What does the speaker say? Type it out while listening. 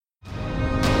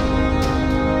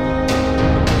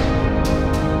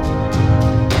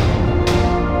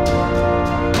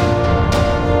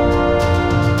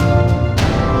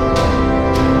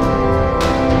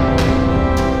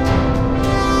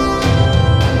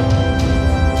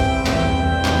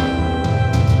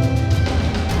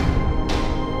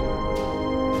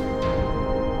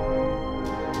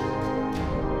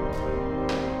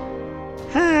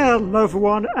Hello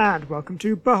everyone, and welcome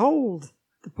to Behold,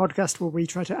 the podcast where we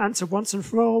try to answer once and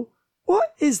for all,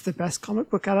 what is the best comic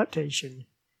book adaptation?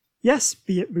 Yes,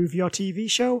 be it movie or TV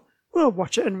show, we'll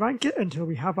watch it and rank it until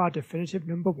we have our definitive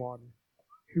number one.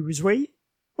 Who is we?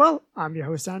 Well, I'm your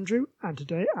host Andrew, and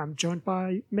today I'm joined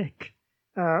by Mick.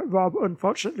 Rob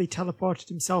unfortunately teleported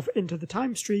himself into the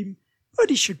time stream,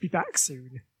 but he should be back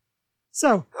soon.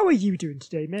 So, how are you doing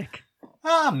today, Mick?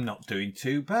 I'm not doing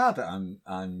too bad.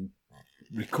 I'm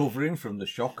recovering from the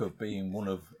shock of being one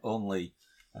of only,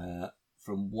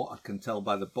 from what I can tell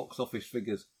by the box office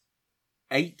figures,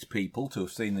 8 people to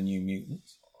have seen the New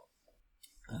Mutants.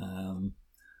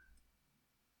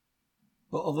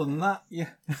 But other than that, yeah.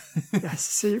 Yes,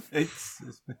 see, it's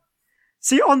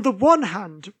see, on the one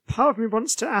hand, part of me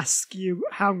wants to ask you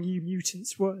how New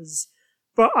Mutants was,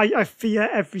 but I fear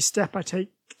every step I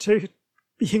take to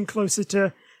being closer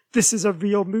to this is a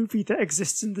real movie that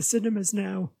exists in the cinemas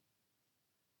now.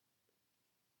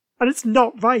 And it's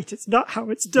not right. It's not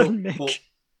how it's done, Mick.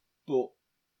 But,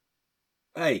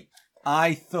 hey,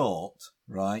 I thought,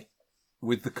 right,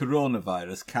 with the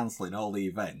coronavirus cancelling all the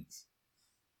events,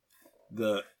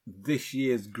 that this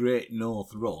year's Great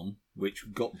North Run,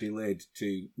 which got delayed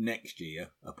to next year,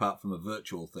 apart from a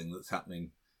virtual thing that's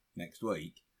happening next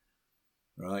week,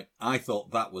 right, I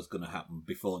thought that was going to happen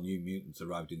before New Mutants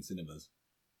arrived in cinemas.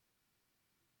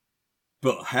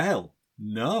 But hell,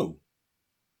 no.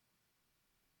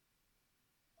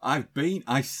 I've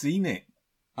seen it.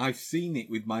 I've seen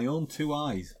it with my own 2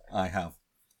 eyes, I have.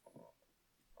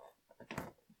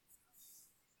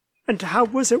 And how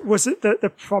was it? Was it the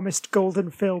promised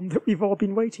golden film that we've all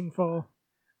been waiting for?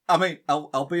 I mean,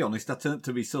 I'll be honest, I turned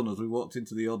to my son as we walked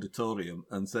into the auditorium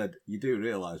and said, you do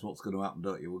realise what's going to happen,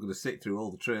 don't you? We're going to sit through all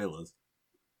the trailers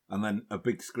and then a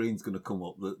big screen's going to come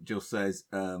up that just says,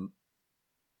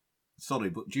 sorry,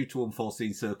 but due to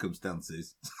unforeseen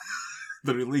circumstances...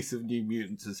 the release of New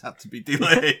Mutants has had to be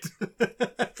delayed.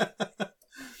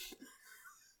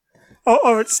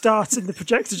 or it starts and the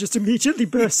projector just immediately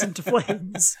bursts into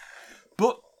flames.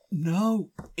 But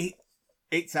no,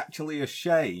 it's actually a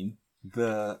shame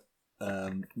that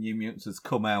New Mutants has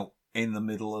come out in the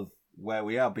middle of where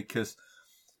we are, because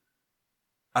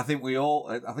I think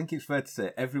it's fair to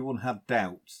say everyone had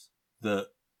doubts that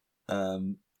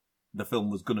the film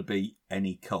was going to be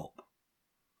any cop.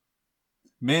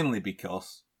 Mainly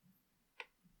because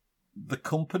the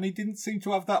company didn't seem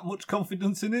to have that much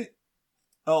confidence in it.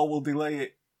 Oh, we'll delay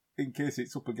it in case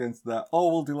it's up against that.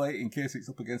 Oh, we'll delay it in case it's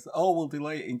up against that. Oh, we'll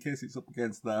delay it in case it's up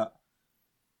against that.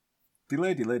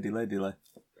 Delay.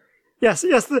 Yes.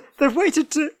 They waited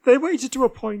to a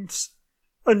point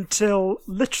until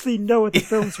literally no other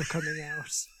films were coming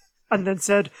out, and then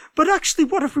said, "But actually,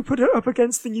 what if we put it up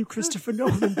against the new Christopher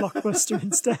Nolan blockbuster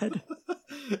instead?"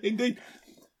 Indeed.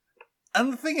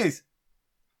 And the thing is,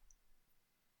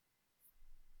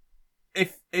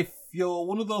 if you're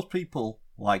one of those people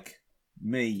like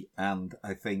me and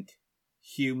I think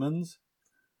humans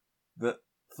that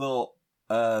thought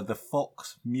the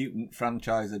Fox Mutant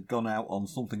franchise had gone out on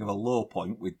something of a low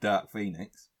point with Dark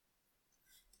Phoenix,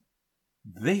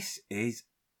 this is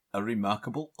a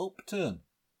remarkable upturn.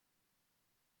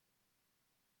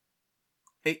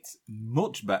 It's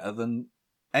much better than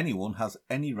anyone has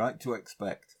any right to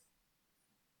expect.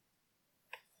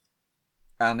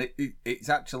 And it's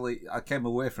actually, I came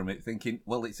away from it thinking,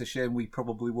 well, it's a shame we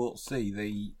probably won't see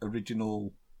the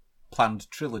original planned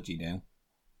trilogy now.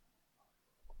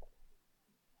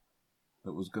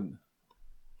 That was good.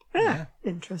 Yeah,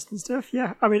 interesting stuff.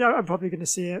 Yeah, I mean, I'm probably going to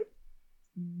see it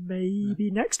maybe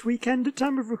next weekend at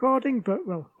time of recording, but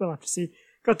we'll have to see.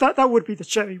 God, that would be the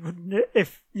cherry, wouldn't it?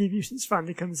 If New Mutants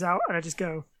finally comes out and I just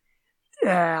go,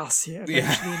 yeah, I'll see it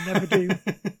eventually and never do.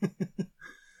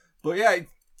 But yeah,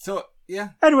 so... yeah.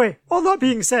 Anyway, all that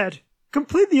being said,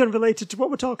 completely unrelated to what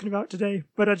we're talking about today,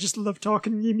 but I just love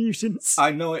talking New Mutants.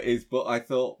 I know it is, but I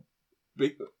thought...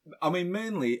 I mean,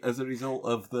 mainly as a result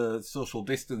of the social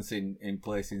distancing in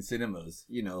place in cinemas,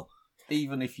 you know,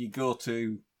 even if you go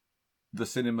to the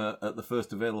cinema at the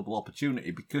first available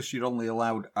opportunity, because you're only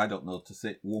allowed, I don't know, to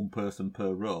sit one person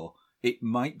per row, it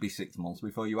might be 6 months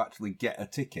before you actually get a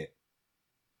ticket.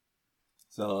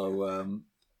 So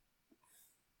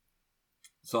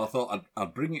I thought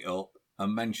I'd bring it up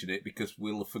and mention it because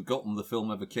we'll have forgotten the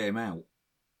film ever came out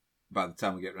by the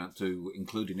time we get around to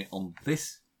including it on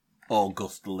this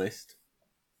August list.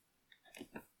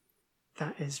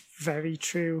 That is very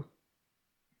true.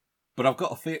 But I've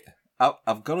got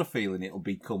a feeling it'll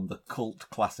become the cult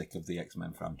classic of the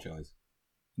X-Men franchise.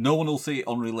 No one will see it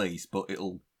on release, but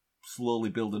it'll slowly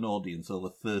build an audience over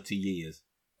 30 years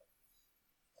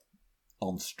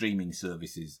on streaming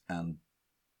services and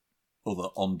other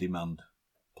on-demand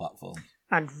platforms.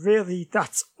 And really,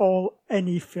 that's all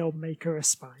any filmmaker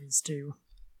aspires to.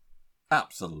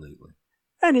 Absolutely.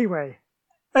 Anyway,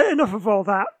 enough of all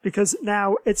that, because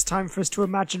now it's time for us to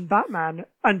imagine Batman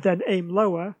and then aim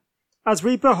lower as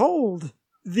we behold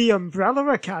the Umbrella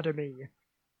Academy.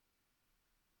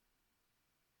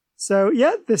 So,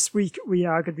 yeah, this week we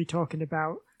are going to be talking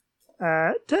about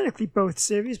technically both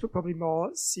series, but probably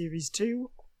more Series 2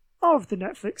 of the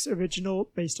Netflix original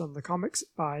based on the comics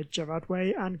by Gerard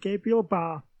Way and Gabriel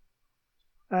Bá.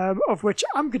 Of which,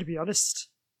 I'm going to be honest,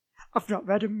 I've not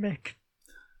read them, Mick.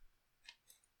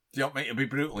 Do you want me to be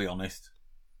brutally honest?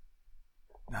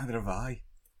 Neither have I.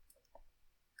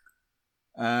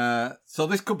 So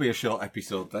this could be a short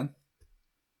episode then.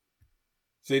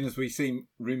 Seeing as we seem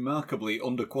remarkably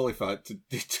underqualified to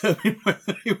determine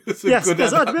whether it was a good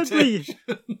adaptation.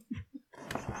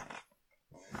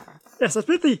 Yes,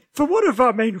 admittedly, for one of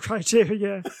our main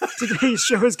criteria, today's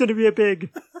show is going to be a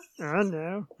big, I don't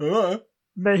know,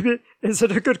 maybe, is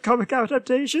it a good comic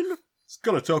adaptation? It's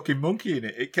got a talking monkey in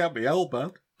it. It can't be hell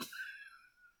bad.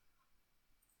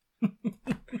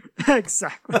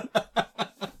 Exactly.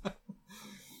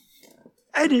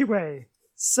 Anyway,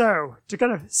 so to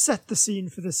kind of set the scene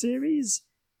for the series,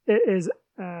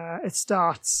 it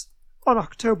starts on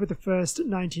October the 1st,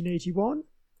 1981.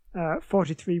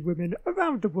 43 women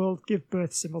around the world give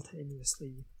birth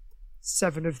simultaneously.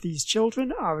 7 of these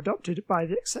children are adopted by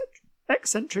the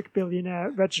eccentric billionaire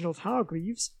Reginald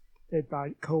Hargreaves, played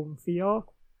by Colm Feore,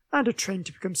 and are trained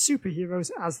to become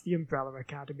superheroes as the Umbrella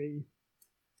Academy.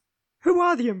 Who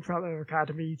are the Umbrella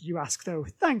Academy, you ask though?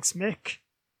 Thanks, Mick.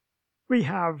 We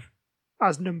have,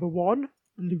 as number 1,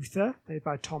 Luther, played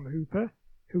by Tom Hooper,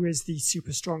 who is the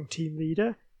super strong team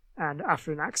leader, and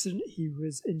after an accident he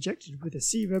was injected with a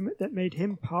serum that made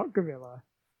him part gorilla.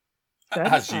 Then,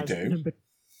 as you do.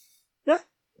 Yeah.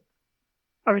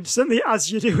 I mean, certainly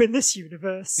as you do in this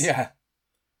universe. Yeah.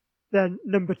 Then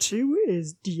number 2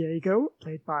 is Diego,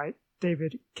 played by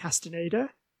David Castaneda,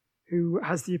 who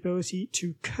has the ability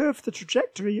to curve the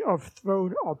trajectory of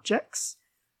thrown objects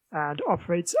and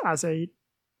operates as a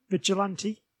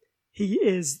vigilante. He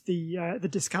is the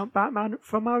discount Batman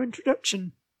from our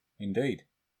introduction. Indeed.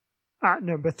 At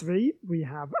number 3, we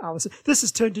have Allison. This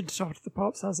has turned into Top of the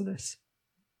Pops, hasn't it?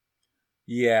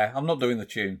 Yeah, I'm not doing the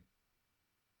tune.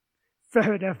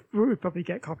 Fair enough. We would probably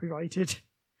get copyrighted.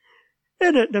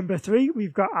 In at number 3,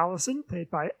 we've got Allison, played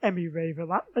by Emmy Raver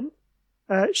Latman.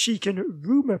 She can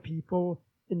rumour people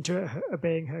into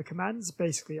obeying her commands,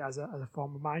 basically as a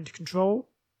form of mind control.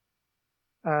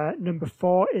 Number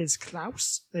 4 is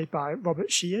Klaus, played by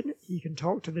Robert Sheehan. He can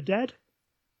talk to the dead.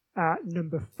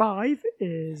 Number 5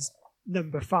 is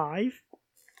Number 5,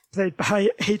 played by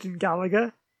Aidan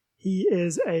Gallagher. He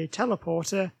is a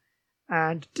teleporter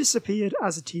and disappeared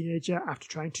as a teenager after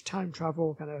trying to time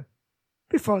travel kind of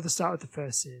before the start of the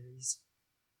first series.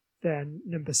 Then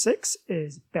number 6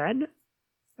 is Ben,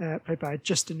 played by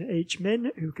Justin H.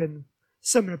 Min, who can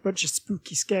summon a bunch of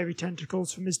spooky, scary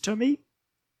tentacles from his tummy.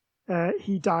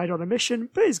 He died on a mission,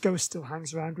 but his ghost still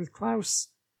hangs around with Klaus.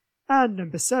 And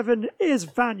number 7 is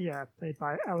Vanya, played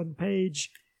by Ellen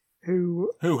Page, who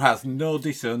has no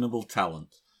discernible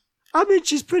talent. I mean,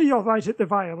 she's pretty alright at the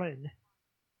violin.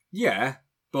 Yeah,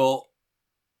 but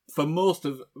for most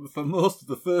of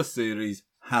the first series,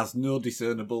 has no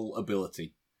discernible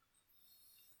ability.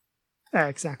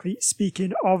 Exactly.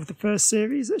 Speaking of the first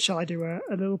series, shall I do a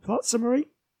little plot summary?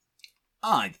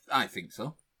 I think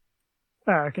so.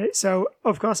 Okay, so,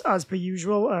 of course, as per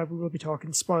usual, we will be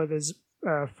talking spoilers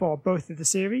for both of the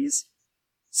series.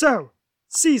 So,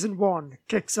 Season 1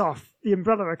 kicks off the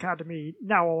Umbrella Academy,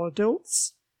 now all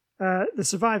adults. The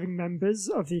surviving members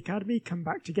of the Academy come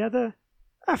back together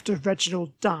after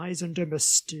Reginald dies under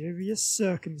mysterious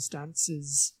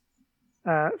circumstances.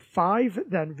 5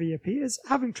 then reappears,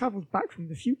 having travelled back from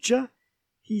the future.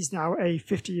 He's now a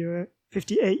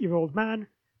 58-year-old man,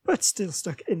 but still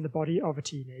stuck in the body of a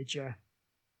teenager.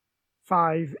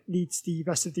 5 needs the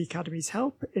rest of the Academy's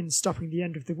help in stopping the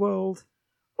end of the world,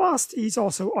 whilst he's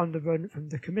also on the run from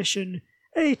the Commission,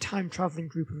 a time-travelling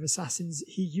group of assassins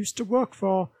he used to work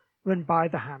for, run by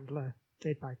the Handler,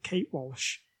 played by Kate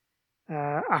Walsh.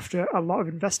 After a lot of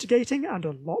investigating and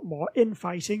a lot more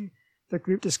infighting, the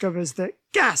group discovers that,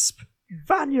 gasp,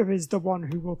 Vanya is the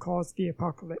one who will cause the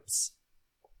apocalypse.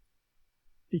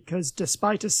 Because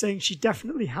despite us saying she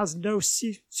definitely has no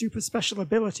super special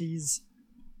abilities,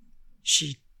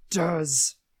 she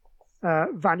does.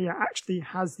 Vanya actually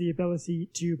has the ability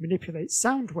to manipulate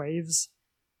sound waves,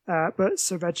 but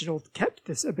Sir Reginald kept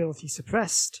this ability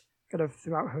suppressed kind of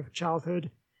throughout her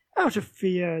childhood, out of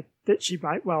fear that she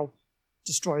might, well,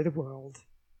 destroy the world.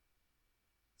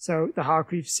 So the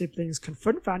Hargreaves siblings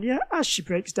confront Vanya as she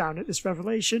breaks down at this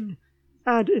revelation,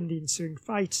 and in the ensuing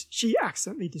fight, she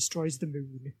accidentally destroys the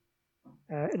moon.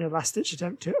 In a last-ditch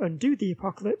attempt to undo the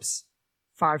apocalypse,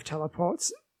 Five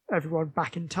teleports everyone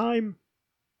back in time,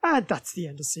 and that's the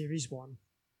end of Series 1.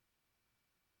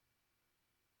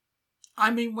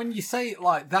 I mean, when you say it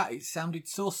like that, it sounded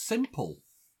so simple.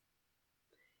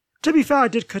 To be fair, I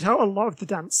did cut out a lot of the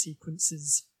dance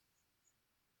sequences.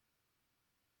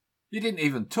 You didn't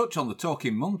even touch on the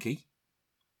talking monkey.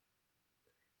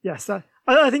 Yes, I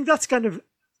think that's kind of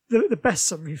the best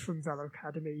summary from Velo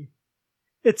Academy.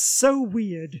 It's so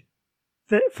weird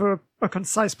that for a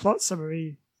concise plot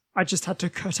summary, I just had to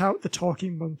cut out the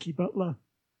talking monkey butler.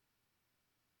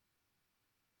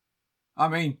 I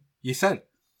mean, you said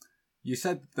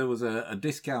there was a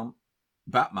discount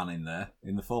Batman in there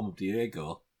in the form of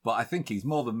Diego, but I think he's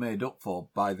more than made up for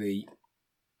by the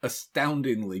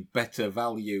astoundingly better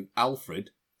value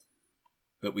Alfred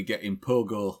that we get in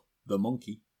Pogo the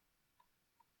monkey.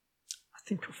 I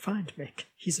think you'll find, Mick,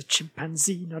 he's a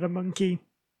chimpanzee, not a monkey.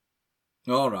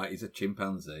 All right, he's a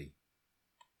chimpanzee.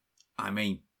 I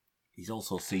mean, he's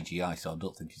also CGI, so I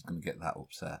don't think he's going to get that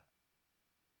upset.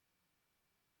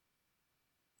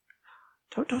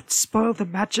 Don't spoil the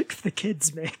magic for the kids,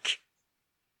 Mick.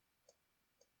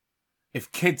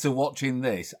 If kids are watching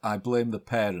this, I blame the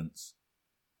parents.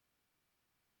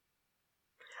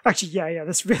 Actually, yeah,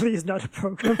 this really is not a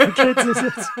program for kids, is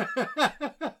it?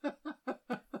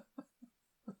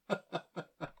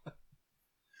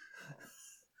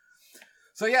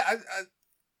 So yeah,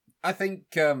 I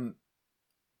think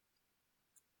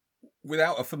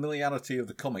without a familiarity of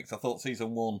the comics, I thought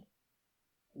season 1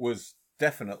 was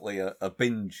definitely a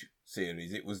binge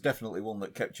series. It was definitely one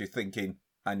that kept you thinking,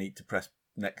 I need to press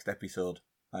next episode.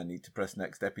 I need to press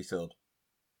next episode.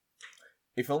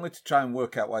 If only to try and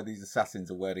work out why these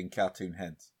assassins are wearing cartoon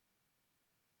heads.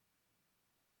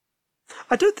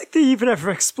 I don't think they even ever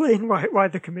explain why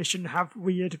the Commission have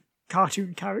weird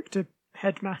cartoon character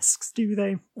head masks, do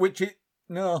they? Which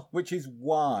is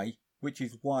why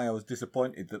I was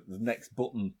disappointed that the next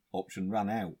button option ran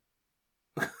out.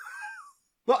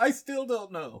 But I still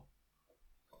don't know.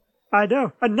 I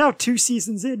know. And now 2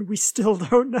 seasons in, we still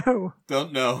don't know.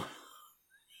 Don't know.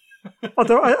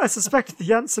 Although I suspect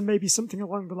the answer may be something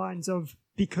along the lines of,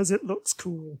 because it looks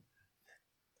cool.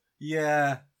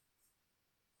 Yeah.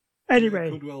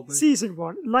 Anyway, Could well be. season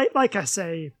 1, like I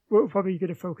say, we're probably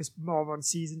going to focus more on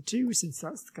season 2, since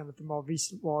that's kind of the more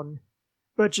recent one.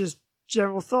 But just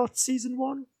general thoughts, season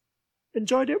 1?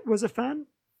 Enjoyed it? Was a fan?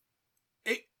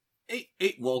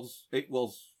 It was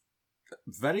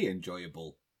very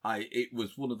enjoyable. It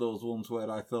was one of those ones where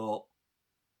I thought,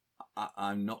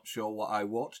 I'm not sure what I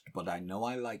watched, but I know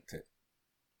I liked it.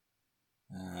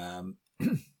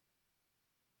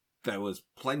 There was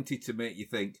plenty to make you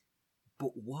think,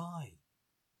 but why?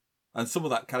 And some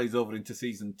of that carries over into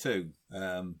season 2.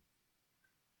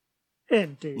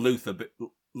 Indeed.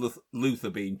 Luther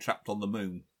being trapped on the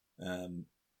moon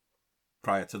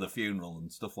prior to the funeral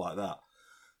and stuff like that.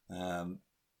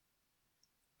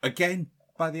 Again,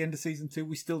 by the end of season 2,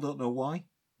 we still don't know why,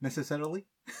 necessarily.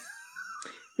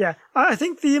 Yeah, I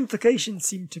think the implication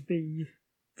seemed to be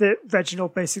that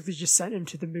Reginald basically just sent him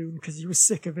to the moon because he was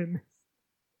sick of him.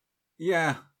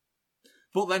 Yeah.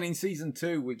 But then in season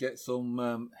 2, we get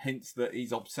some hints that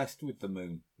he's obsessed with the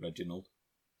moon, Reginald.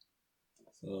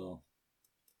 So.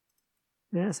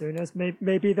 Yeah, so who knows?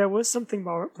 Maybe there was something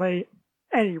more at play.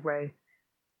 Anyway,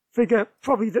 figure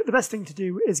probably that the best thing to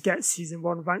do is get season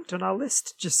 1 ranked on our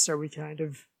list, just so we kind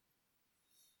of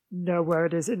know where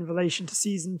it is in relation to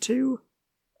season 2.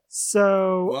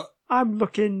 So I'm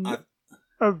looking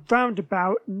around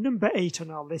about number 8 on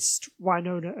our list,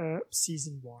 Wynonna Earp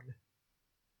season 1.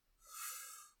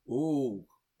 Ooh.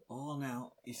 Oh,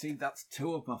 now, you see, that's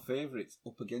 2 of my favourites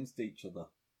up against each other.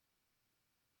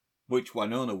 Which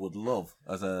Wynonna would love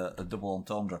as a double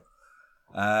entendre.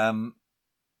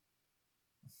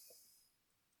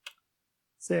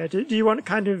 So yeah, do you want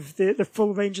kind of the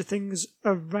full range of things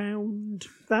around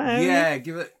that area? Yeah,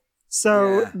 give it...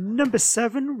 So, yeah. Number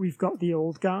 7, we've got The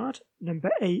Old Guard. Number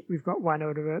 8, we've got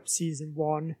Wynonna Earp season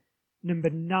 1. Number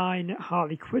 9,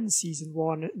 Harley Quinn season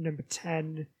 1. Number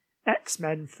 10,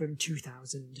 X-Men from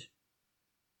 2000.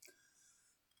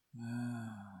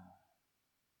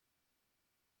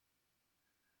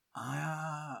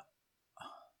 I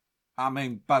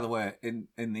mean, by the way, in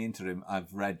the interim,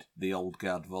 I've read The Old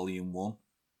Guard Volume 1,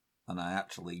 and I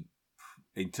actually,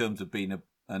 in terms of being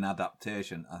an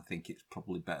adaptation, I think it's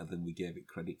probably better than we gave it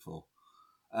credit for.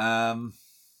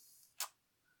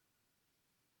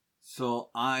 So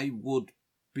I would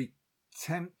be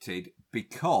tempted,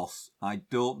 because I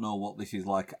don't know what this is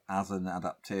like as an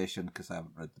adaptation, because I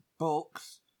haven't read the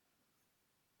books.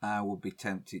 I would be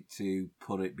tempted to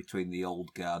put it between the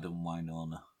Old Guard and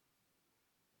Winona.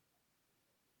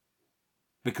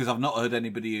 Because I've not heard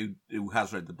anybody who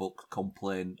has read the book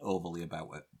complain overly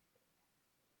about it.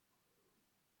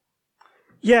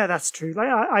 Yeah, that's true. Like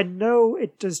I know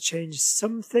it does change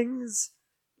some things.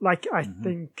 Like I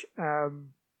think in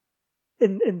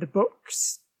the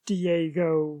books,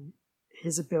 Diego,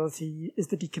 his ability is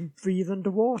that he can breathe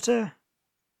underwater.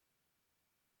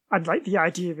 And like the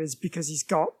idea is because he's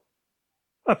got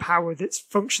a power that's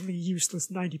functionally useless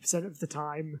 90% of the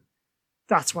time,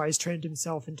 that's why he's trained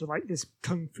himself into like this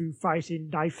kung fu fighting,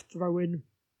 knife throwing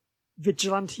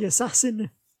vigilante assassin.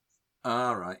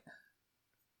 All right.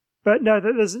 But no,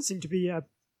 there doesn't seem to be a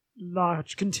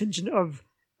large contingent of,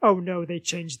 oh no, they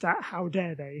changed that, how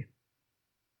dare they?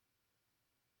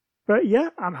 But yeah,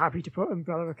 I'm happy to put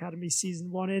Umbrella Academy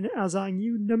Season 1 in as our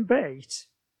new number 8.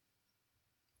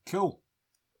 Cool.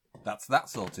 That's that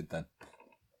sorted then.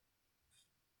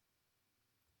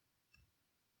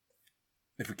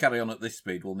 If we carry on at this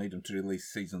speed, we'll need them to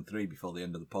release Season 3 before the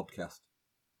end of the podcast.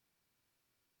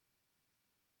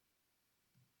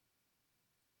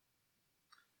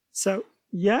 So,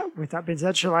 yeah, with that being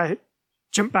said, shall I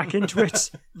jump back into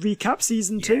it? Recap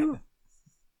Season 2?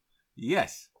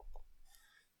 Yes.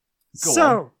 Go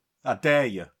so, on. I dare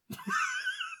you.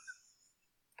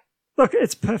 Look,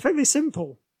 it's perfectly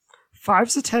simple.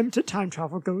 Five's attempt at time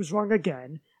travel goes wrong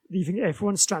again, leaving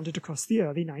everyone stranded across the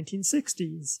early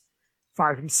 1960s.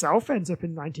 Five himself ends up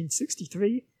in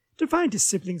 1963 to find his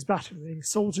siblings battling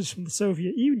soldiers from the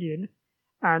Soviet Union,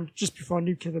 and just before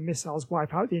nuclear missiles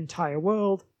wipe out the entire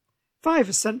world, Five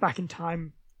is sent back in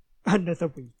time another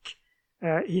week.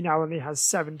 He now only has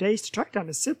 7 days to track down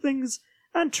his siblings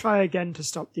and try again to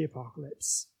stop the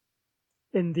apocalypse.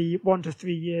 In the 1 to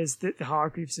 3 years that the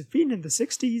Hargreaves have been in the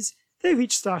 60s, they've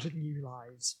each started new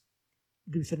lives.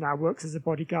 Luther now works as a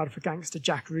bodyguard for gangster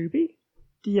Jack Ruby.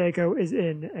 Diego is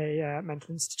in a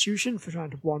mental institution for trying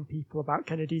to warn people about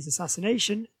Kennedy's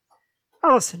assassination.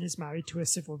 Allison is married to a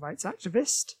civil rights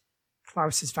activist.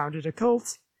 Klaus has founded a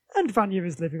cult. And Vanya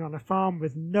is living on a farm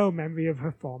with no memory of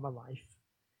her former life.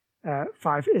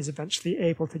 Five is eventually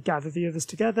able to gather the others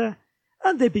together,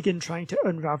 and they begin trying to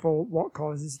unravel what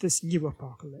causes this new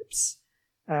apocalypse.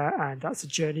 And that's a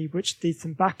journey which leads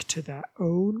them back to their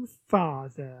own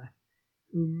father,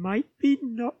 who might be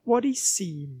not what he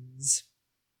seems.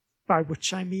 By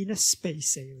which I mean a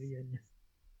space alien.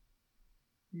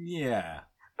 Yeah.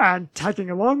 And tagging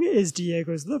along is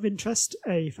Diego's love interest,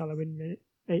 a fellow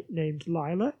named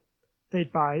Lila,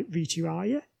 played by Ritu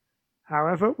Arya.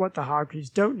 However, what the Hargreaves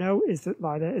don't know is that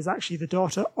Lila is actually the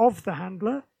daughter of the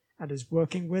Handler and is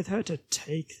working with her to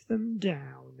take them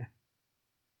down.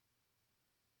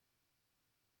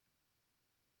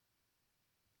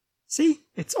 See?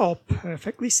 It's all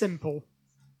perfectly simple.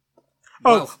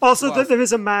 That there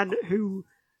is a man who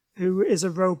is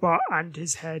a robot and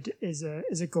his head is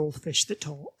a goldfish that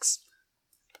talks.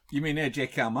 You mean A.J.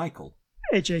 Carmichael?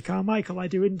 A.J. Carmichael, I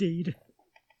do indeed.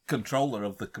 Controller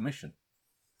of the Commission.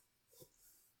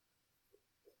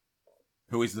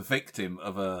 Who is the victim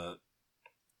of a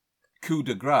coup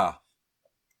de grace.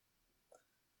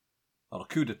 Or a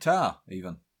coup d'etat,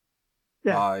 even.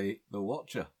 Yeah. By the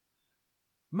Watcher.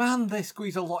 Man, they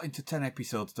squeeze a lot into 10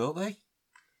 episodes, don't they?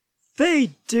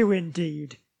 They do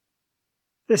indeed.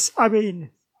 If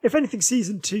anything,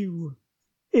 Season 2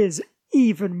 is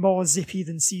even more zippy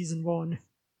than Season 1.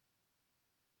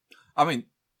 I mean,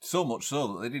 so much so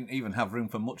that they didn't even have room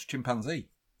for much chimpanzee.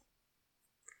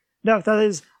 No,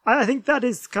 I think that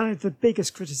is kind of the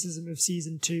biggest criticism of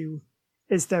Season 2,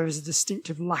 is there is a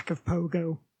distinctive lack of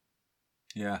Pogo.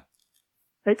 Yeah.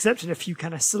 Except in a few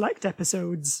kind of select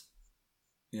episodes.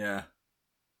 Yeah.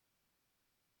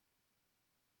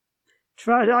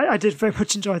 I did very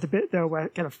much enjoy the bit, though, where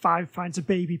kind of Five finds a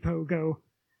baby Pogo,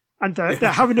 and they're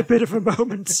having a bit of a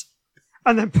moment,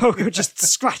 and then Pogo just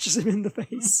scratches him in the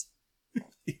face.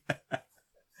 Yeah.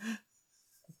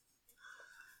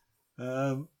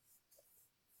 And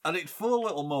it's full of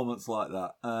little moments like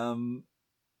that.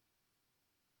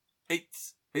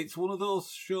 It's one of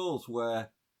those shows where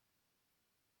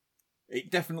it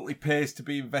definitely pays to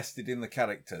be invested in the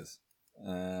characters.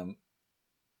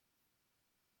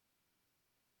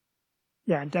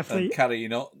 Yeah, and definitely. And Carrie,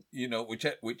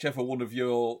 whichever one of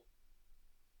your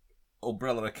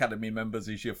Umbrella Academy members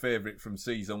is your favourite from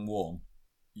Season 1,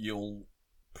 you'll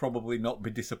probably not be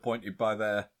disappointed by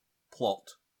their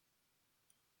plot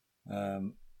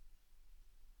and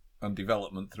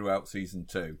development throughout Season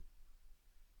 2.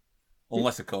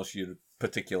 Unless, of course, you're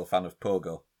particular fan of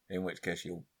Pogo, in which case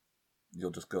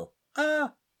you'll just go,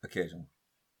 occasionally.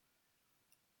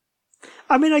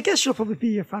 I mean, I guess you'll probably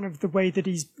be a fan of the way that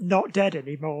he's not dead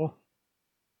anymore.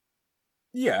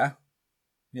 Yeah.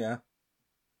 Yeah.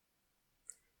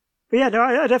 But yeah, no,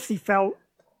 I definitely felt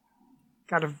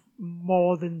kind of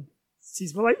more than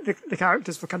season one. Like, the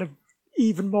characters were kind of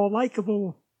even more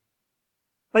likable.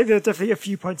 Like, there are definitely a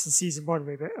few points in season one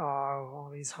where you're like, oh,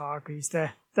 all these Hargreaves,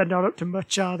 they're not up to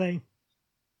much, are they?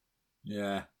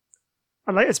 Yeah.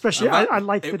 And like, especially, I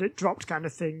like that it dropped kind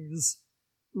of things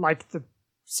like the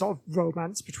sort of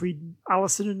romance between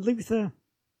Alison and Luther.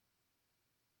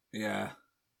 Yeah.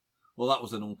 Well, that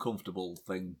was an uncomfortable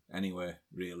thing anyway,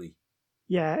 really.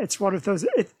 Yeah, it's one of those.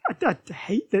 I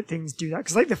hate that things do that,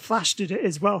 because like the Flash did it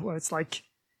as well, where it's like,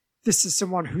 this is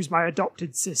someone who's my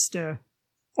adopted sister.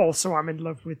 Also, I'm in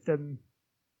love with them.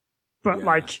 But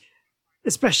like,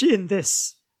 especially in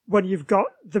this, when you've got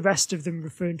the rest of them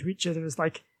referring to each other as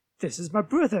like, this is my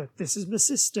brother, this is my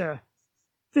sister,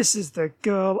 this is the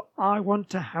girl I want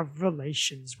to have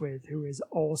relations with, who is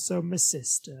also my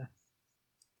sister.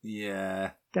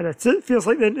 Yeah. Get it? It feels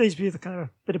like there needs to be the kind of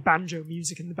bit of banjo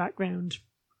music in the background.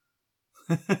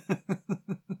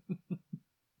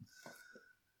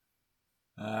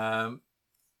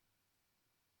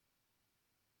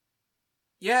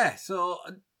 Yeah, so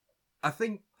I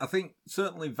think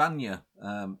certainly Vanya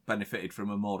benefited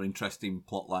from a more interesting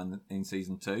plotline in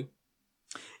season 2.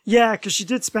 Yeah, because she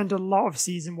did spend a lot of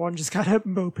season 1 just kind of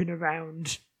moping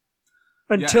around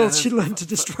until she learned to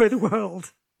destroy the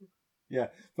world. Yeah,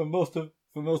 for most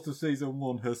of season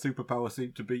 1, her superpower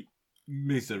seemed to be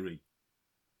misery,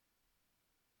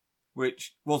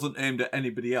 which wasn't aimed at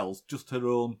anybody else, just her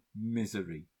own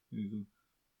misery.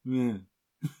 Yeah.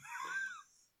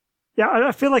 Yeah,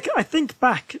 I feel like I think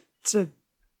back to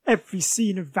every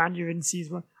scene of Vanya in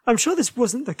season 1. I'm sure this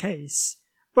wasn't the case,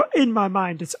 but in my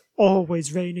mind, it's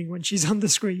always raining when she's on the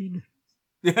screen.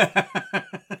 Yeah,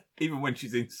 even when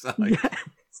she's inside.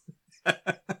 Yeah.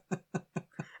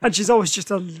 And she's always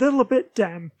just a little bit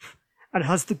damp and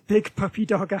has the big puppy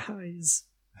dog eyes.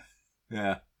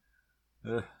 Yeah.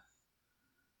 And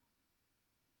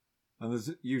there's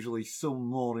usually some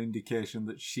more indication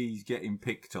that she's getting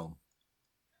picked on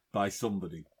by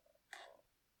somebody.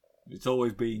 It's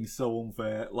always being so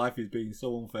unfair. Life is being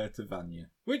so unfair to Vanya.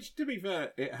 Which, to be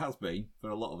fair, it has been for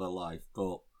a lot of her life,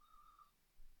 but...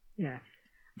 Yeah.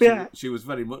 She was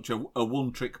very much a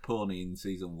one-trick pony in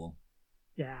season 1.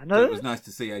 Yeah, no, so it was nice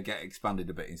to see her get expanded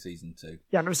a bit in season 2.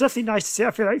 Yeah, and it was definitely nice to see.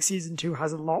 I feel like season 2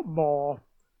 has a lot more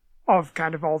of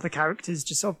kind of all the characters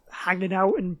just sort of hanging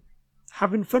out and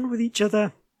having fun with each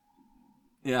other.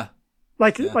 Yeah.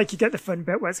 Like you get the fun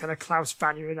bit where it's kind of Klaus,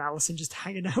 Vanya, and Alison just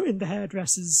hanging out in the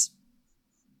hairdressers.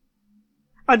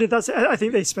 And I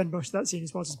think they spend most of that scene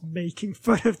as well just making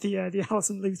fun of the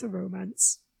Alison Luther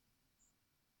romance.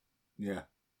 Yeah.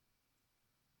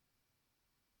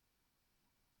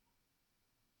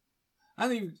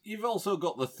 And you've also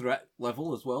got the threat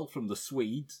level as well from the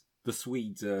Swedes. The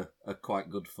Swedes are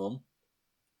quite good fun.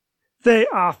 They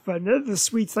are fun. The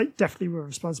Swedes definitely were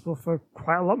responsible for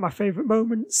quite a lot of my favourite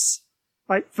moments.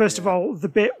 First of all, the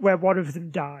bit where one of them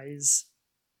dies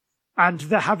and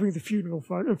they're having the funeral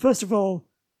for it. And first of all,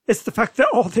 it's the fact that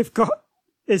all they've got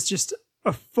is just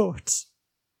a foot.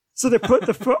 So they put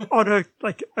the foot on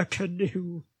a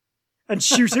canoe and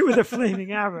shoot it with a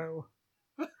flaming arrow.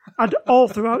 And all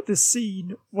throughout this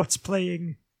scene, what's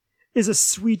playing is a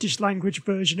Swedish language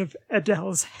version of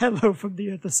Adele's Hello from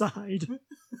the Other Side.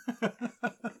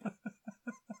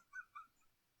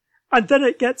 And then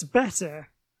it gets better,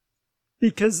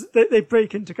 because they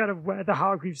break into kind of where the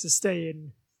Hargreaves are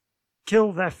staying,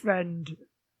 kill their friend,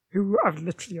 who I've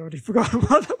literally already forgotten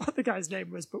what the guy's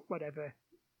name was, but whatever.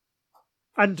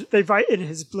 And they write in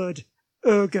his blood,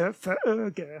 Öga for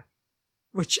Öga,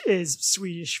 which is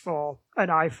Swedish for an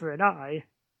eye for an eye.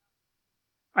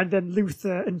 And then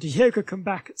Luther and Diego come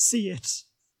back, see it,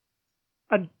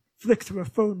 and flick through a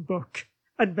phone book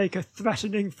and make a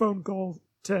threatening phone call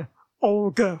to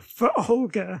Olga for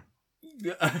Olga.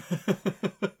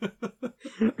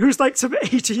 Who's like some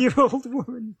 80-year-old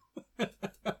woman.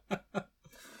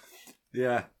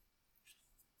 Yeah.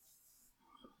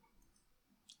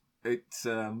 It's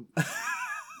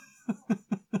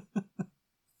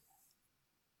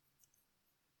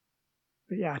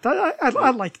But yeah,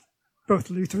 I like both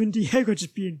Luther and Diego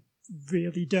just being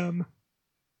really dumb.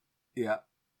 Yeah.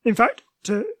 In fact,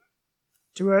 to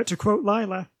quote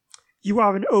Lila, you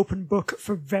are an open book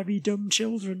for very dumb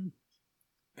children.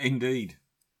 Indeed.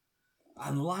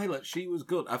 And Lila, she was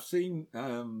good. I've seen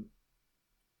her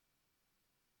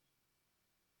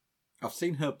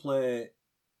play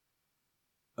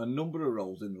a number of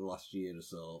roles in the last year or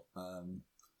so.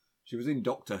 She was in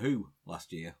Doctor Who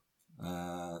last year,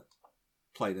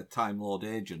 played a Time Lord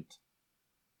agent,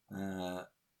 and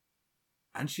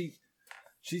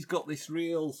she's got this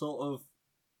real sort of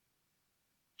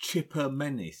chipper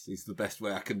menace, is the best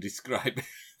way I can describe it,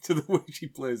 to the way she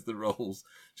plays the roles.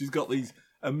 She's got these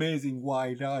amazing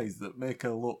wide eyes that make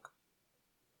her look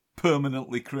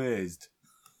permanently crazed.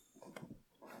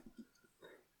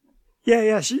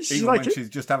 Yeah. She's Even like, when she's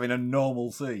just having a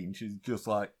normal scene, she's just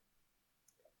like,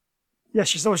 yeah,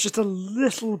 she's always just a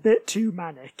little bit too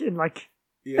manic in like,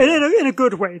 yeah, in a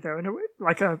good way though, in a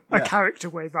like a character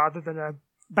way rather than a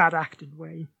bad acting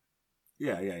way.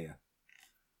 yeah.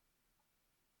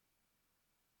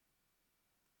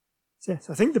 So yes,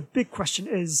 I think the big question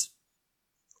is,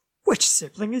 which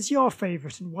sibling is your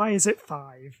favourite and why is it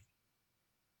 5?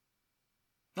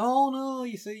 Oh no,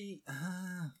 you see,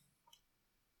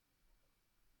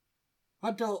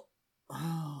 I don't.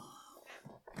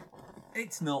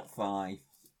 It's not 5.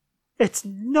 It's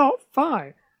not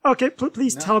 5. Okay,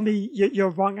 please No. tell me your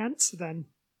wrong answer then.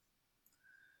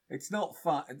 It's not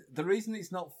 5. The reason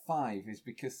it's not 5 is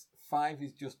because 5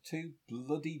 is just too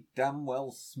bloody damn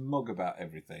well smug about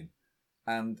everything,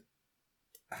 and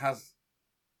has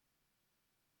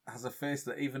a face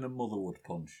that even a mother would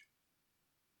punch.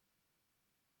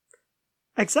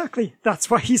 Exactly. That's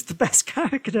why he's the best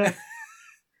character.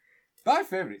 My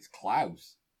favourite's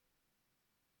Klaus.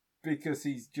 Because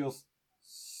he's just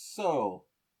so...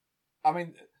 I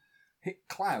mean,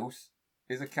 Klaus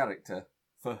is a character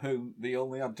for whom the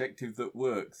only adjective that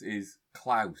works is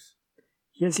Klaus.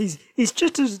 Yes, he's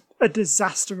just a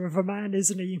disaster of a man,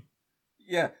 isn't he?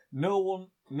 Yeah, no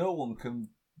one can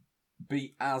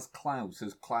be as Klaus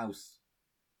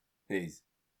is.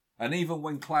 And even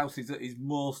when Klaus is at his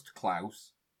most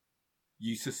Klaus,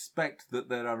 you suspect that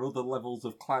there are other levels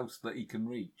of Klaus that he can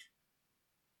reach.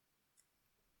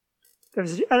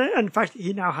 In fact,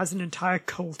 he now has an entire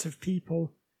cult of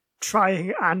people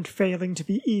trying and failing to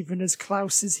be even as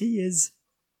Klaus as he is.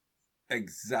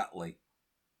 Exactly.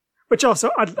 Which also,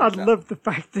 I'd love the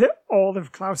fact that all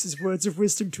of Klaus's words of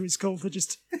wisdom to his cult are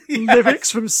just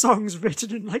lyrics from songs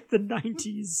written in like the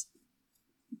 90s.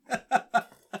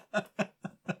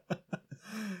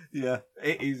 Yeah,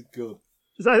 it is good.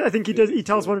 I think he does. He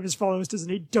tells one of his followers, doesn't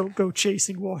he? Don't go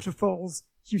chasing waterfalls.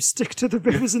 You stick to the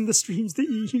rivers and the streams that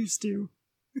you used to.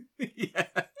 Yeah.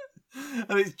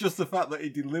 And it's just the fact that he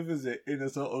delivers it in a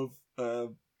sort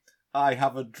of I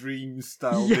have a dream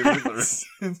style delivery.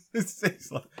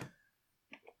 It's like...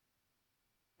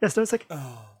 Yes, no, it's like,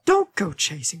 don't go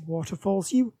chasing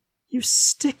waterfalls. You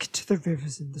stick to the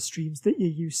rivers and the streams that you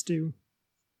used to.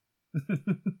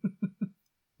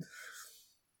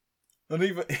 And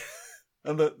even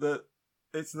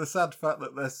it's the sad fact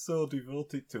that they're so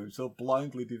devoted to him, so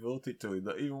blindly devoted to him,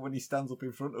 that even when he stands up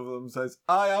in front of them and says,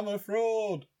 "I am a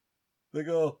fraud," they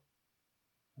go,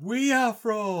 "We are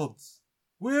frauds.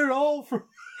 We're all frauds."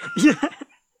 Yeah.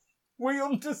 We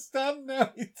understand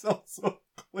now. It's all so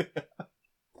clear.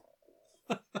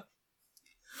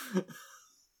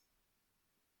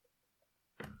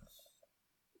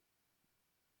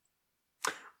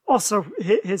 Also,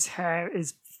 his hair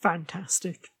is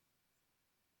fantastic.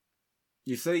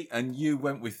 You see, and you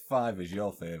went with 5 as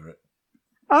your favourite.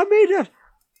 I mean,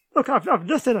 look, I've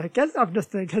nothing against. I've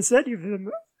nothing against any of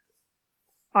them.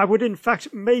 I would, in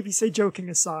fact, maybe say, joking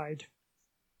aside,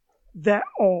 they're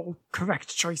all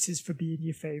correct choices for being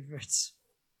your favourites.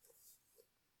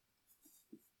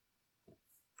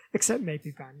 Except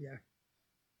maybe Vanya.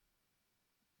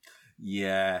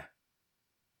 Yeah.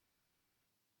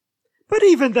 But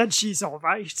even then, she's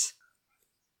alright.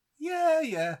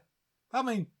 Yeah. I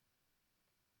mean,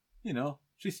 you know,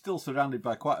 she's still surrounded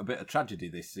by quite a bit of tragedy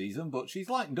this season, but she's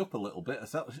lightened up a little bit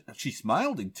herself. She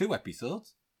smiled in 2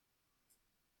 episodes.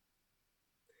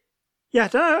 Yeah,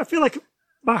 I feel like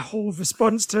my whole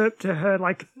response to her,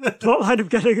 like, plotline of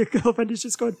getting a girlfriend is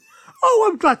just going, oh,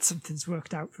 I'm glad something's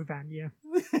worked out for Vanya.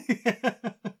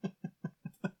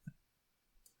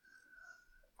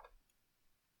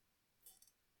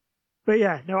 But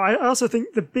yeah, no, I also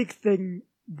think the big thing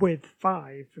with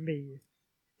 5 for me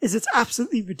is it's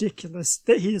absolutely ridiculous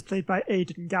that he is played by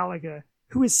Aidan Gallagher,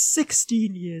 who is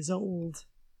 16 years old.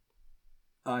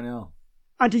 I know.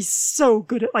 And he's so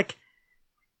good at, like,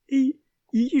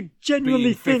 you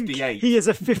genuinely think he is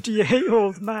a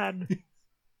 58-year-old man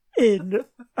in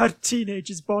a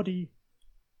teenager's body.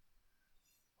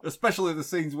 Especially the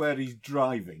scenes where he's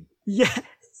driving. Yes.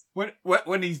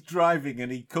 When he's driving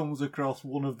and he comes across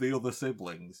one of the other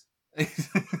siblings, he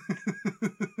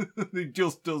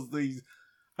just does these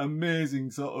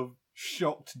amazing sort of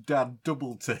shocked dad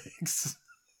double takes.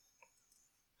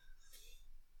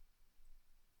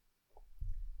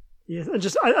 Yeah, and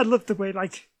just I love the way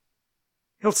like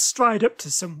he'll stride up to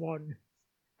someone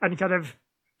and kind of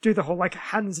do the whole like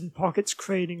hands in pockets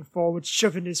craning forward,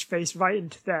 shoving his face right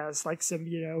into theirs like some,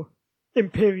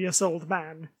 imperious old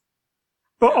man.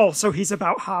 But also he's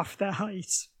about half their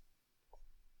height.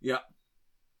 Yeah.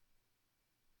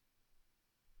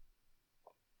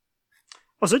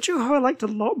 Also, do you know who I liked a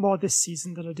lot more this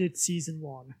season than I did season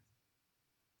 1?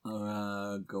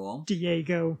 Go on.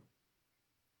 Diego.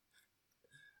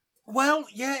 Well,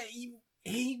 yeah,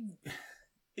 he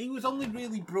was only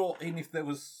really brought in if there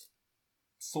was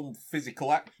some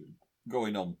physical action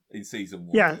going on in season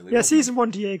 1. Yeah, really, season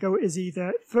 1 Diego is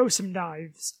either throw some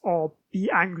knives or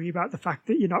be angry about the fact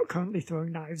that you're not currently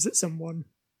throwing knives at someone.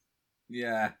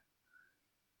 Yeah.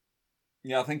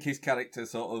 Yeah, I think his character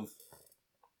sort of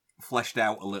fleshed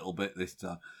out a little bit this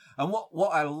time. And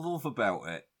what I love about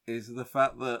it is the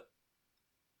fact that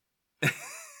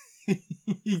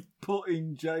he's put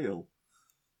in jail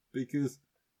because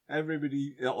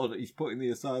he's put in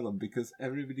the asylum because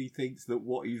everybody thinks that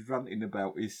what he's ranting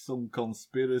about is some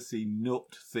conspiracy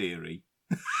nut theory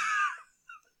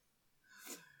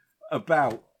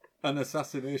about an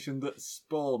assassination that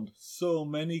spawned so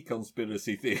many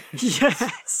conspiracy theories.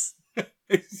 Yes.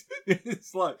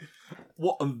 It's like,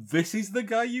 what, and this is the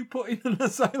guy you put in an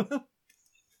asylum?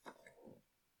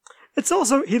 It's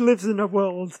also, he lives in a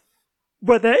world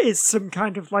where there is some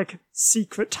kind of, like,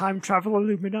 secret time travel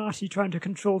Illuminati trying to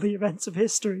control the events of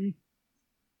history.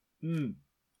 Hmm.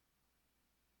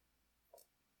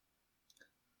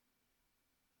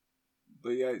 But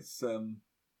yeah, it's,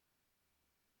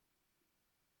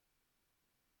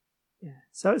 Yeah,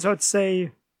 so I'd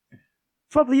say,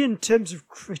 probably in terms of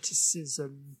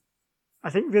criticism, I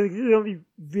think really the only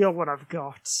real one I've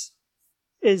got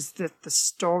is that the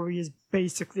story is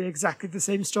basically exactly the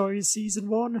same story as season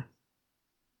 1.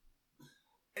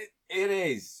 It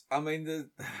is. I mean,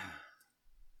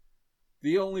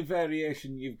 the only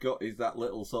variation you've got is that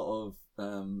little sort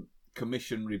of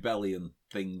commission rebellion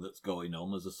thing that's going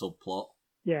on as a subplot.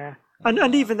 Yeah,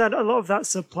 and even then, a lot of that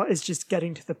subplot is just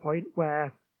getting to the point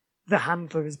where the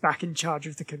Handler is back in charge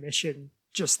of the commission,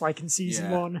 just like in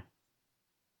season 1.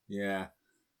 Yeah,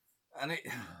 and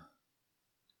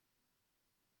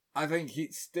I think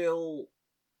it's still.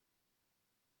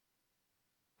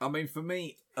 I mean, for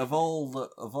me, of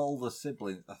all the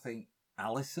siblings, I think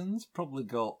Allison's probably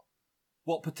got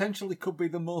what potentially could be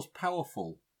the most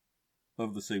powerful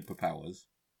of the superpowers,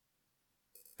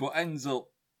 but ends up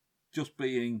just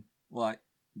being like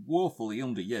woefully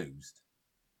underused.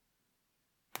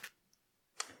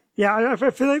 Yeah,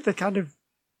 I feel like they kind of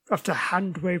have to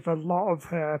handwave a lot of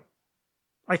her,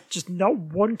 like just not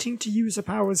wanting to use her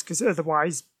powers because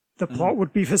otherwise the plot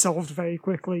would be resolved very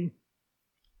quickly.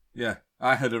 Yeah,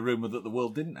 I heard a rumour that the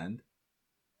world didn't end.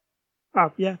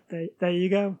 Oh, yeah, there you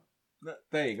go.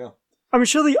 There you go. I mean,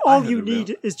 surely all you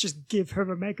need is just give her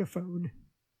a megaphone.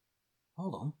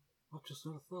 Hold on, I've just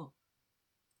sort of thought.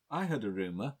 I heard a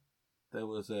rumour there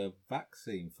was a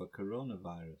vaccine for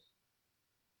coronavirus.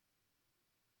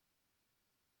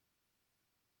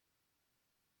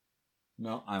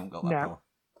 No, I haven't got that power.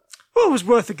 Well, it was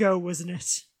worth a go, wasn't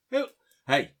it?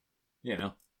 Hey,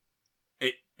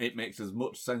 it makes as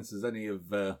much sense as any of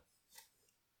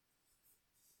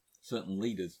certain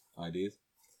leaders' ideas.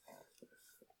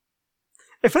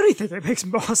 If anything, it makes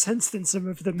more sense than some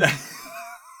of them.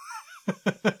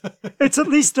 It's at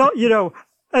least not,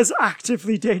 as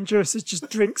actively dangerous as just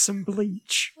drink some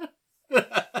bleach.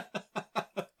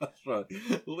 That's right.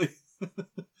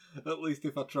 At least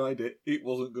if I tried it, it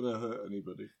wasn't going to hurt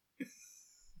anybody.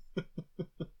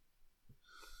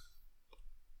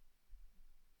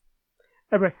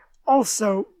 Anyway,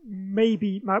 also,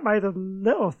 maybe my other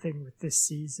little thing with this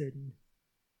season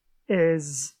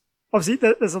is,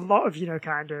 obviously, there's a lot of,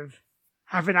 kind of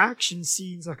having action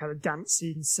scenes or kind of dance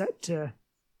scenes set to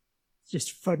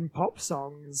just fun pop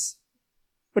songs.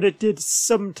 But it did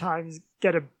sometimes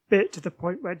get a bit to the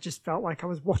point where it just felt like I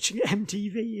was watching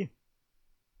MTV.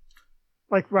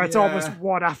 Like, where it's almost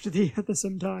one after the other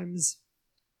sometimes.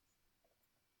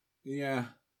 Yeah.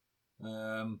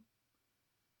 But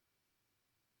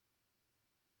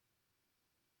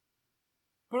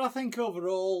I think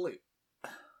overall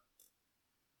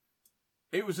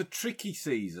it was a tricky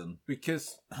season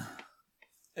because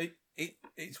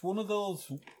it's one of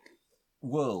those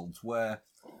worlds where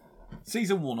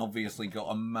season 1 obviously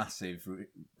got a massive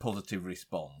positive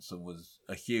response and was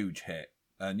a huge hit.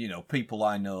 And, people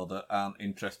I know that aren't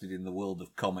interested in the world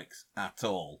of comics at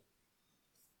all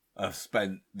have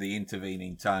spent the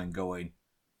intervening time going,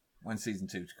 when's season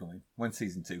 2 coming? When's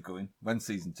season 2 coming? When's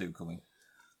season 2 coming?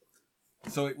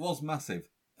 So it was massive.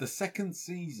 the second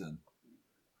season,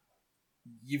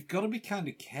 you've got to be kind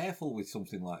of careful with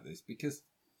something like this because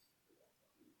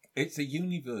it's a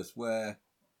universe where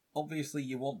obviously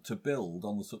you want to build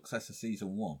on the success of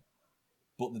season 1.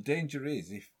 But the danger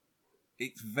is if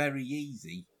it's very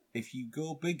easy, if you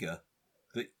go bigger,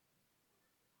 that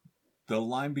the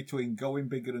line between going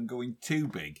bigger and going too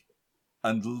big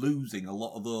and losing a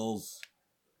lot of those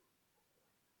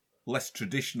less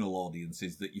traditional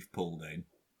audiences that you've pulled in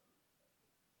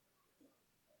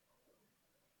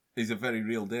is a very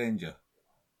real danger.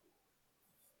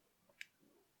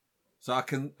 So I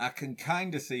can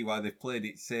kind of see why they've played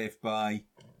it safe by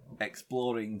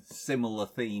exploring similar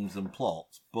themes and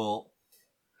plots, but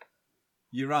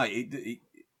you're right.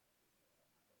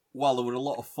 While there were a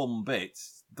lot of fun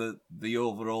bits, the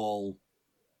overall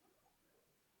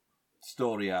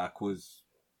story arc was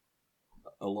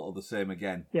a lot of the same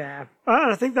again. Yeah,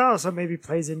 and I think that also maybe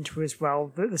plays into as well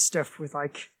the stuff with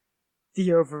like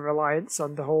the over-reliance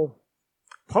on the whole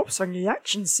pop songy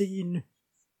action scene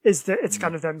is that it's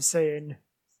kind of them saying,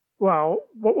 well,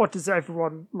 what does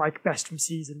everyone like best from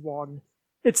season 1?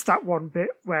 It's that one bit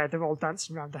where they're all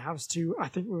dancing around the house to I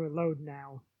Think We're Alone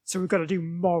Now. So we've got to do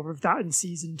more of that in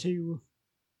season 2.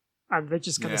 And they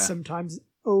just kind of sometimes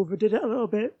overdid it a little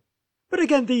bit. But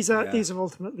again, these are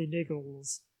ultimately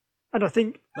niggles. And I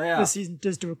think the season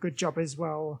does do a good job as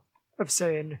well of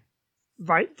saying,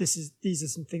 right, these are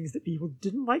some things that people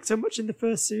didn't like so much in the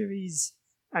first series,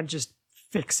 and just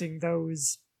fixing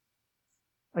those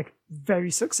like very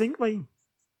succinctly.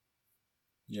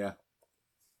 Yeah.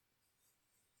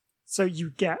 So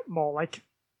you get more like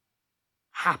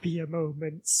happier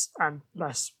moments and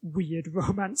less weird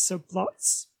romance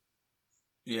subplots.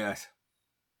 Yes.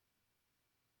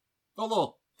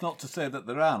 Although, not to say that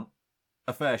there aren't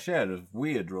a fair share of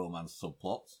weird romance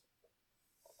subplots.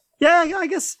 Yeah, I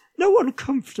guess no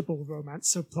uncomfortable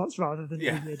romance subplots rather than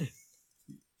weird.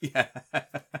 Yeah.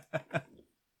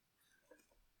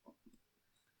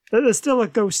 There's still a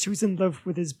ghost who's in love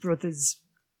with his brother's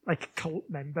like cult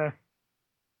member.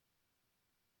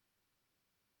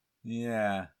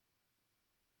 Yeah.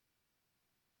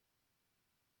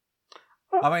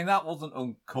 I mean, that wasn't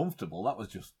uncomfortable. That was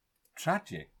just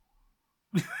tragic.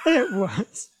 It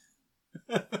was.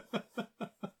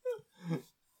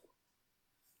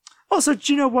 Also,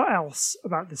 do you know what else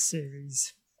about this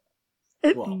series?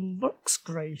 It looks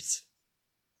great.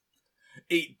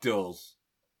 It does.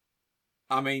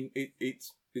 I mean,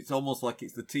 it's almost like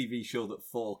it's the TV show that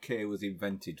 4K was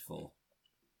invented for.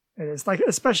 It is like,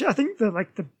 especially I think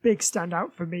the big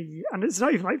standout for me, and it's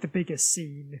not even like the biggest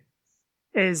scene,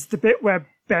 is the bit where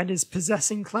Ben is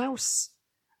possessing Klaus,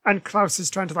 and Klaus is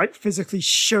trying to like physically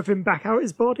shove him back out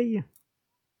his body.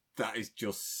 That is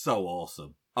just so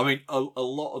awesome. I mean, a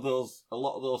lot of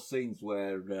those scenes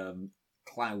where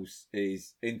Klaus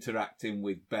is interacting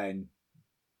with Ben,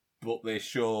 but they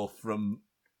show from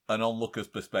an onlooker's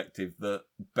perspective that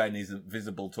Ben isn't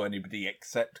visible to anybody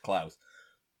except Klaus.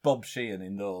 Bob Sheehan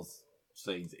in those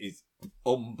scenes is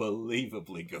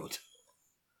unbelievably good.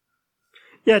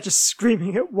 Yeah, just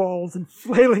screaming at walls and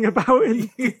flailing about in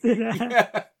thin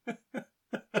air.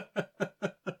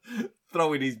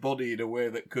 Throwing his body in a way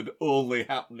that could only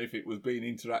happen if it was being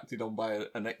interacted on by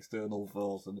an external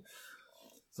force. And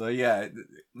so, yeah,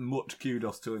 much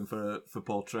kudos to him for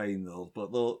portraying those.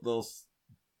 But those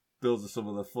are some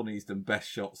of the funniest and best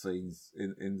shot scenes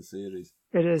in the series.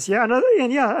 It is, yeah.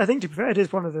 And yeah, I think to be fair, it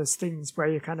is one of those things where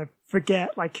you kind of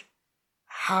forget, like,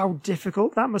 how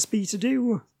difficult that must be to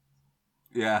do.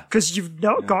 Yeah. Because you've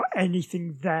not got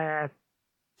anything there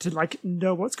to, like,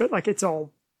 know what's good. Like, it's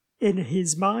all in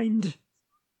his mind.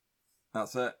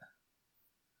 That's it.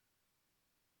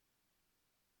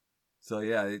 So,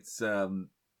 yeah, it's... Yeah.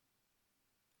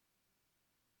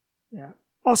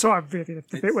 Also, I really love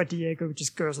the bit where Diego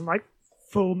just goes on, like,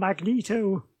 full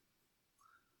Magneto.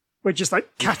 Where it just,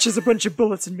 like, catches a bunch of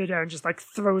bullets in midair and just, like,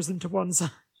 throws them to one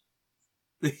side.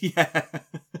 Yeah.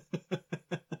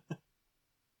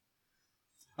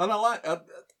 And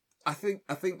I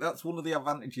think that's one of the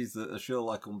advantages that a show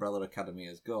like Umbrella Academy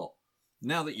has got.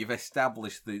 Now that you've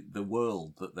established the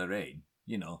world that they're in,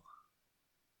 you know,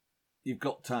 you've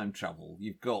got time travel,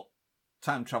 you've got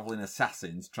time traveling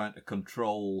assassins trying to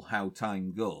control how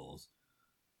time goes.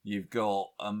 You've got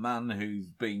a man who's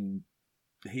been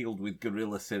healed with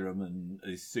gorilla serum and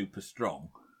is super strong.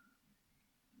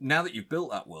 Now that you've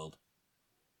built that world,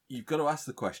 you've got to ask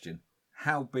the question,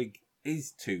 how big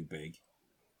is too big?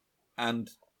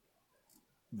 And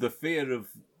the fear of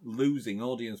losing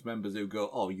audience members who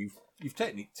go, oh, you've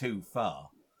taken it too far,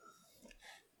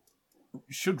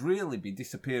 should really be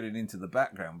disappearing into the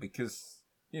background, because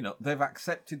they've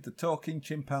accepted the talking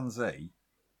chimpanzee,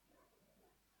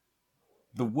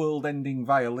 the world-ending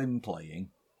violin playing,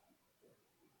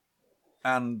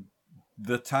 and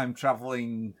the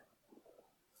time-travelling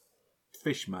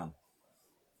fishman.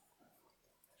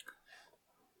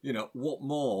 What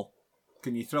more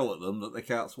can you throw at them that they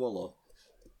can't swallow?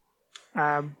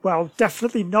 Well,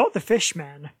 definitely not the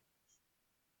Fishman.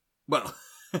 Well,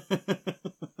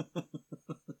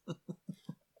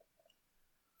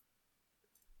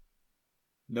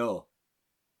 no,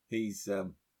 he's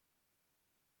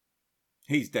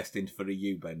destined for a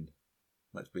U-bend.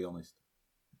 Let's be honest.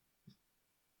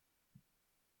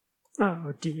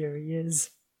 Oh dear, he is.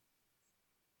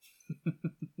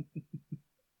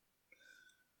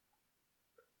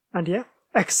 And yeah,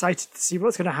 excited to see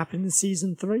what's going to happen in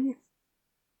season 3.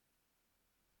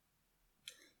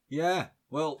 Yeah,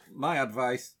 well, my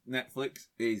advice, Netflix,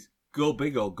 is go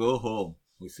big or go home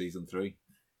with season 3.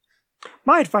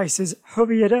 My advice is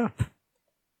hurry it up.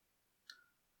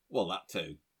 Well, that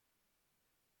too.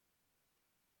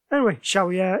 Anyway, shall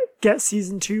we get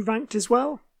season 2 ranked as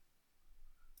well?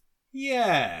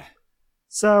 Yeah.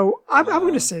 So, I'm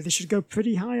going to say this should go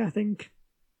pretty high, I think.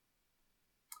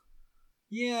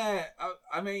 Yeah,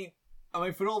 I mean,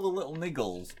 for all the little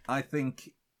niggles, I think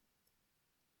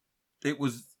it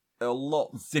was a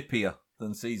lot zippier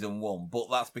than season 1, but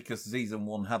that's because season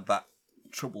 1 had that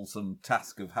troublesome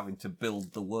task of having to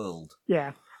build the world.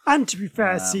 Yeah, and to be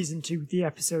fair, season 2, the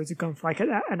episodes have gone from like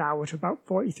an hour to about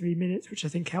 43 minutes, which I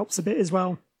think helps a bit as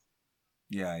well.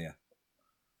 Yeah.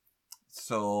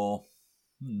 So,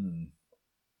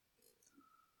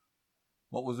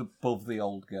 what was above the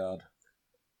old guard?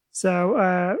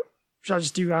 So, shall I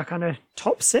just do our kind of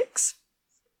top 6?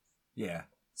 Yeah.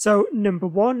 So, number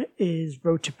 1 is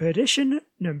Road to Perdition,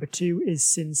 number 2 is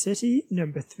Sin City,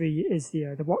 number 3 is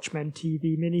the Watchmen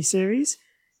TV miniseries,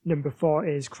 number 4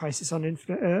 is Crisis on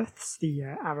Infinite Earths, the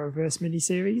Arrowverse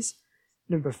miniseries,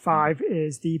 number 5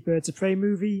 is the Birds of Prey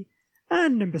movie,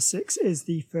 and number 6 is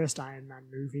the first Iron Man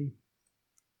movie.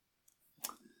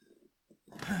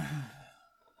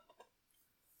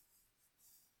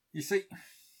 You see,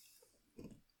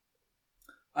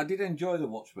 I did enjoy the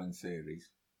Watchmen series.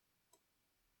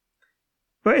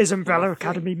 But is Umbrella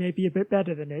Academy maybe a bit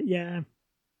better than it? Yeah.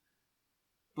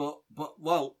 But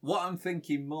well, what I'm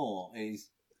thinking more is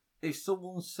if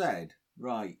someone said,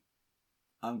 right,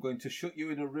 I'm going to shut you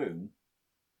in a room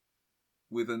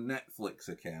with a Netflix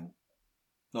account,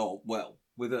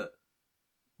 with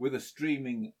a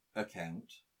streaming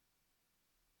account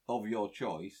of your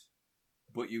choice,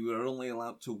 but you are only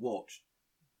allowed to watch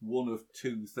one of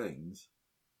 2 things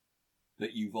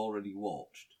that you've already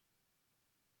watched.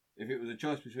 If it was a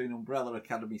choice between Umbrella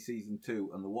Academy Season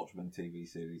 2 and the Watchmen TV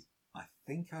series, I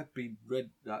think I'd be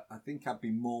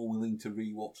more willing to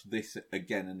rewatch this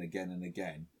again and again and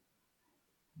again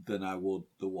than I would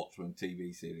the Watchmen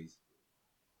TV series.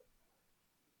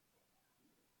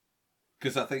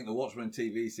 Because I think the Watchmen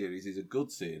TV series is a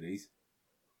good series,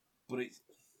 but it's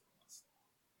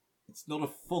not a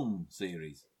fun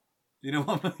series. Do you know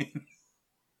what I mean?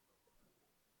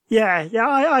 Yeah,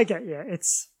 I get you.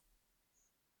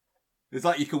 It's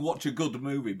like you can watch a good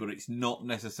movie, but it's not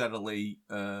necessarily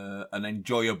an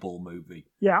enjoyable movie.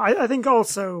 Yeah, I think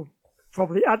also,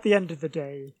 probably at the end of the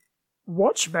day,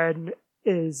 Watchmen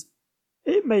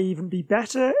it may even be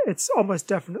better. It's almost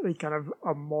definitely kind of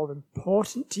a more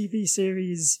important TV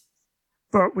series,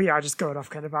 but we are just going off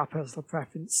kind of our personal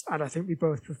preference, and I think we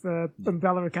both prefer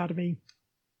Umbrella Academy.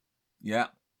 Yeah.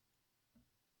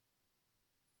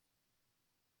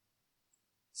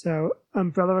 So,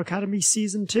 Umbrella Academy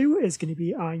Season 2 is going to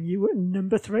be our new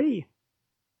number 3.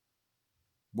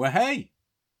 Well, hey!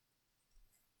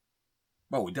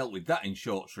 Well, we dealt with that in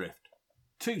short shrift.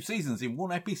 2 seasons in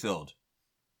 1 episode.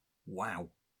 Wow.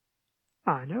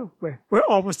 I know. We're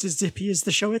almost as zippy as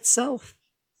the show itself.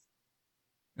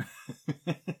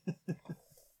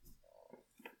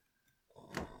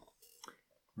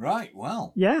 Right,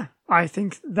 well. Yeah, I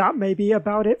think that may be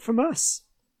about it from us.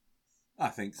 I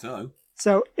think so.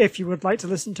 So, if you would like to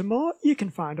listen to more, you can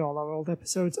find all our old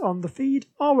episodes on the feed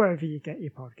or wherever you get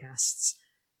your podcasts.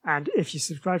 And if you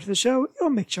subscribe to the show, you'll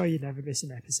make sure you never miss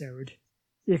an episode.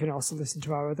 You can also listen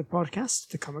to our other podcast,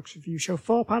 the Comics Review Show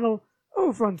 4-panel,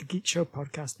 over on the Geek Show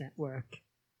Podcast Network.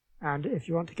 And if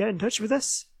you want to get in touch with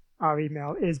us, our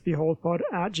email is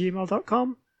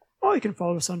beholdpod@gmail.com, or you can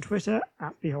follow us on Twitter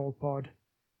 @beholdpod.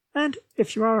 And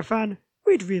if you are a fan,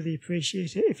 we'd really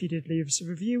appreciate it if you did leave us a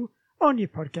review on your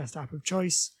podcast app of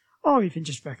choice, or even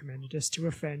just recommended us to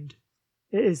a friend.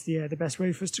 It is the best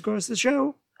way for us to grow as the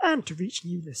show and to reach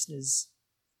new listeners.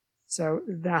 So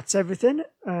that's everything.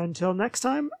 Until next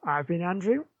time, I've been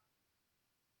Andrew.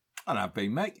 And I've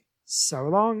been Meg. So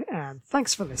long, and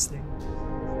thanks for listening.